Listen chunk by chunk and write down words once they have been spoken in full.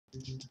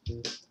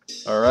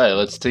Alright,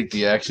 let's take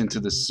the action to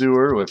the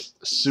sewer with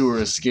Sewer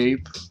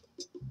Escape.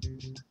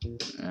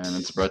 And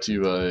it's brought to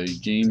you by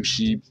Game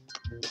Sheep.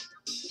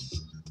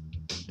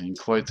 And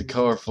quite the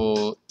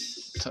colorful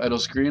title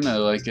screen. I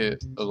like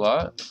it a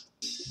lot.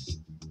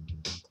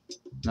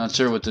 Not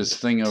sure what this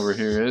thing over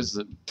here is.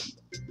 That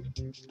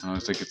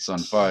looks like it's on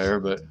fire,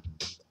 but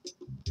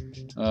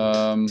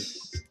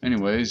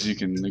anyways,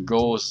 the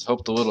goal is to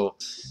help the little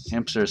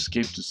hamster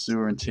escape the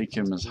sewer and take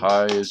him as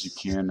high as you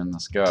can in the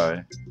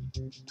sky.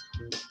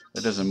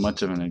 That isn't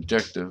much of an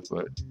objective,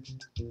 but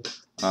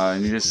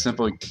and you just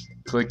simply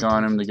click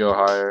on him to go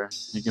higher.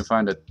 You can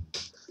find a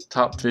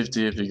top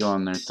 50 if you go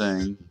on their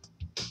thing.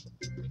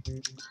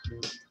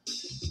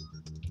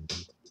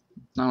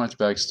 Not much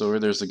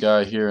backstory. There's a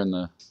guy here in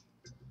the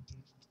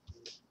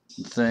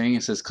thing.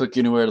 It says click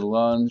anywhere to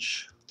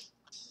lunge.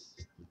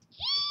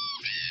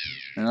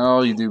 And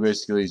all you do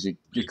basically is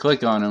you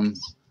click on him,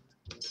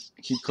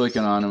 keep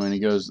clicking on him, and he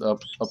goes up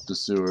the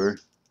sewer.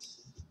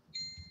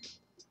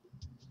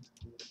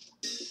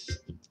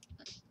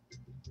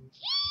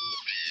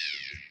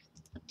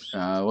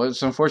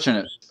 What's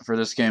unfortunate for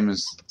this game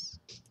is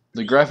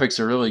the graphics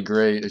are really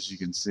great, as you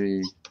can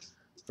see,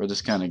 for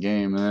this kind of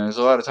game, and there's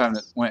a lot of time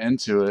that went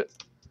into it,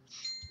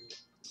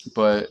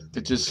 but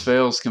it just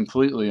fails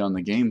completely on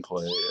the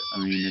gameplay. I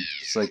mean,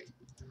 it's like,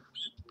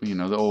 you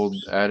know, the old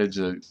adage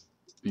that,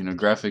 you know,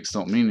 graphics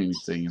don't mean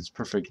anything. It's a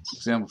perfect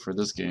example for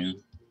this game,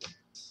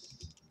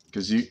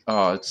 because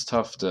it's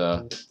tough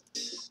to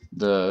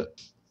the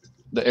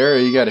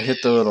area you got to hit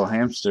the little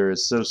hamster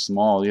is so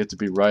small. You have to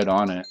be right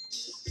on it.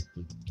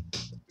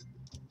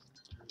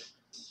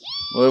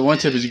 Well, one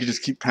tip is you can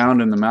just keep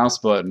pounding the mouse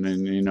button,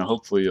 and you know,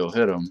 hopefully you'll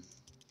hit him.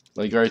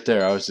 Like right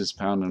there, I was just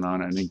pounding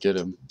on it and didn't get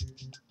him.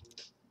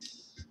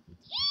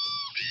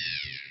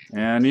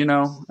 And you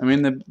know, I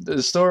mean,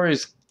 the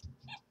story's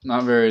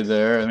not very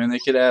there. I mean, they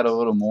could add a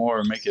little more,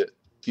 or make it,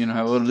 you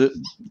know,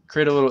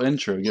 create a little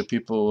intro, get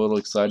people a little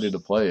excited to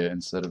play it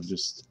instead of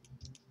just,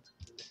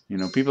 you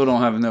know, people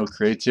don't have no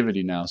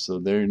creativity now, so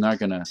they're not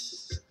gonna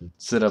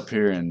sit up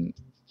here and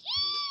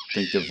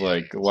think of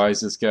like, why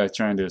is this guy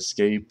trying to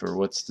escape, or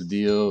what's the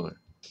deal, or,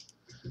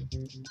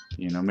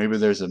 you know, maybe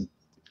there's a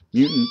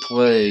mutant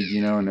plague,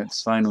 you know, and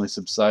it's finally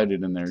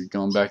subsided and they're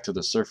going back to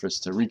the surface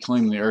to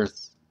reclaim the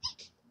earth,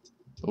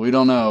 but we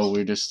don't know.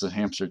 We're just a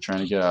hamster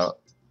trying to get out.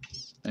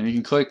 And you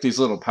can click these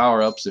little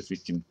power-ups if you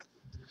can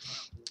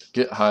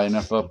get high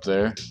enough up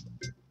there.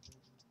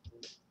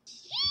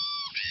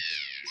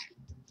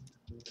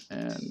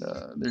 And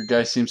their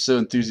guy seems so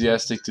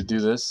enthusiastic to do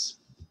this,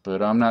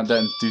 but I'm not that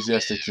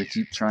enthusiastic to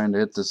keep trying to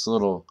hit this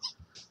little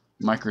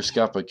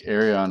microscopic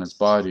area on his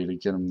body to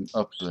get him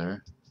up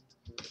there.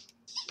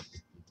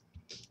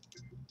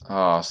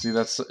 Oh, see,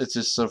 it's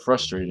just so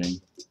frustrating.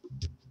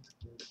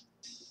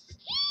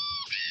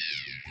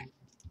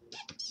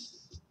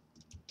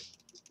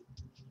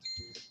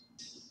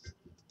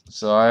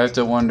 So I have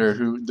to wonder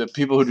who the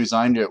people who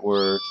designed it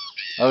were.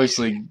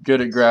 Obviously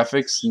good at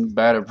graphics and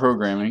bad at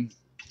programming,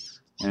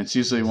 and it's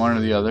usually one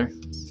or the other.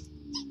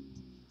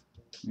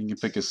 You can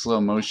pick a slow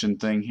motion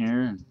thing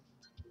here.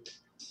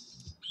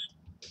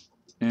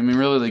 I mean,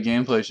 really, the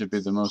gameplay should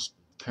be the most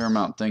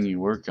paramount thing you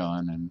work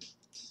on, and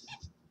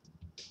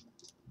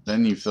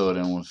then you fill it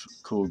in with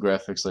cool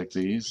graphics like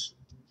these.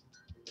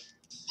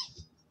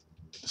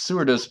 The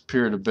sewer does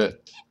appear to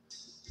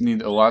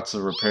need lots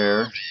of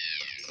repair.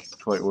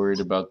 Quite worried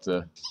about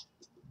the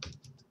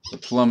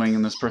plumbing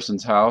in this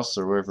person's house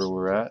or wherever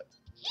we're at.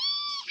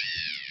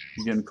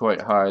 I'm getting quite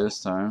high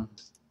this time.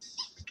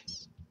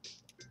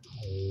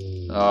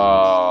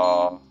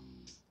 Oh,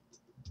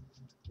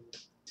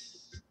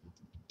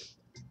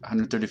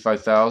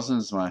 135,000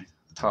 is my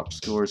top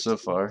score so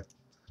far.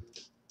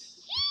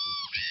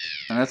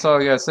 And that's all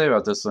I gotta say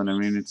about this one. I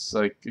mean, it's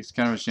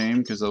kind of a shame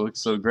because it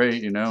looks so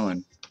great, you know,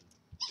 and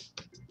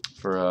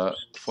for a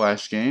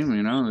Flash game,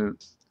 you know,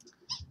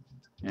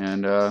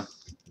 and I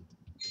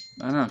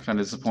don't know, kind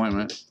of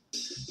disappointment.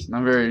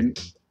 Not very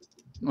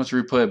much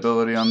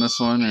replayability on this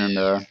one,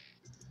 and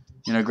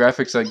you know,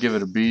 graphics, I'd give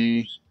it a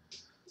B.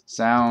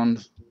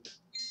 Sound,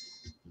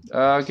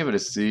 I'll give it a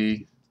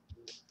C.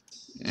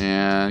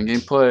 And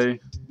gameplay,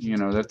 you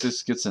know, that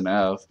just gets an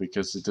F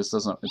because it just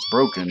doesn't, it's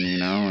broken, you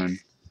know. And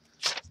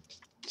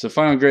so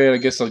final grade, I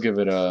guess I'll give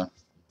it I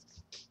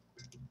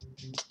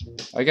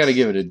gotta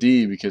give it a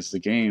D because the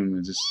game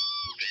is just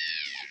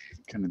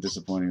kind of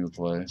disappointing to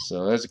play.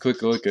 So that's a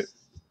quick look at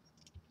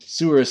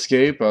Sewer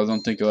Escape. I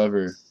don't think I'll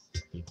ever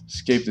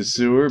escape the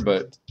sewer,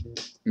 but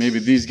maybe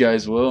these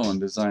guys will and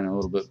design a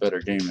little bit better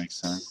game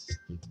next time.